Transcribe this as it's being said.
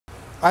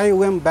I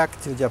went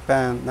back to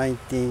Japan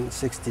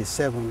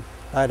 1967,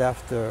 right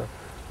after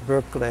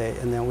Berkeley,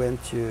 and then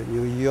went to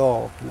New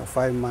York,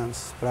 5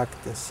 months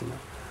practice.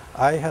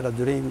 I had a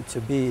dream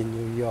to be in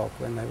New York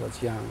when I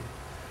was young.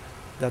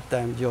 That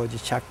time, George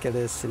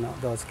Chakeris,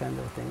 those kind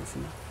of things.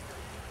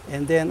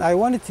 And then I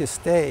wanted to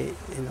stay,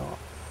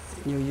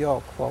 New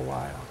York for a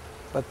while.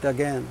 But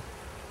again,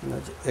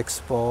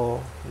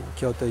 Expo,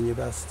 Kyoto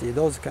University,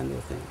 those kind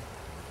of things.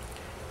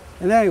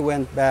 And then I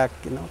went back,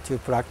 to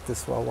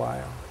practice for a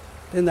while.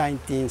 In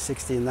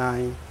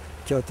 1969,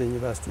 Kyoto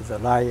University is a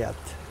riot.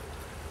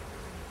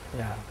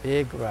 Yeah,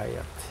 big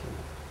riot.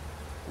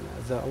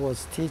 So I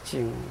was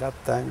teaching that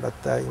time,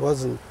 but I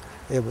wasn't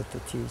able to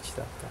teach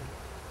that time.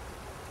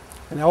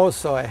 And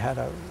also I had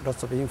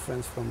lots of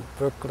influence from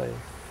Berkeley,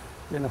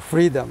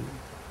 freedom.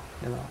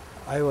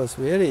 I was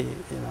really,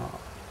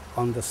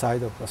 on the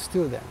side of the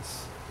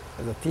students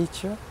as a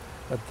teacher,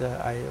 but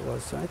I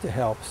was trying to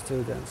help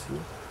students,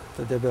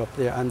 to develop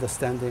their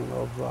understanding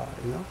of,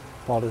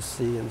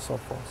 policy and so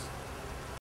forth.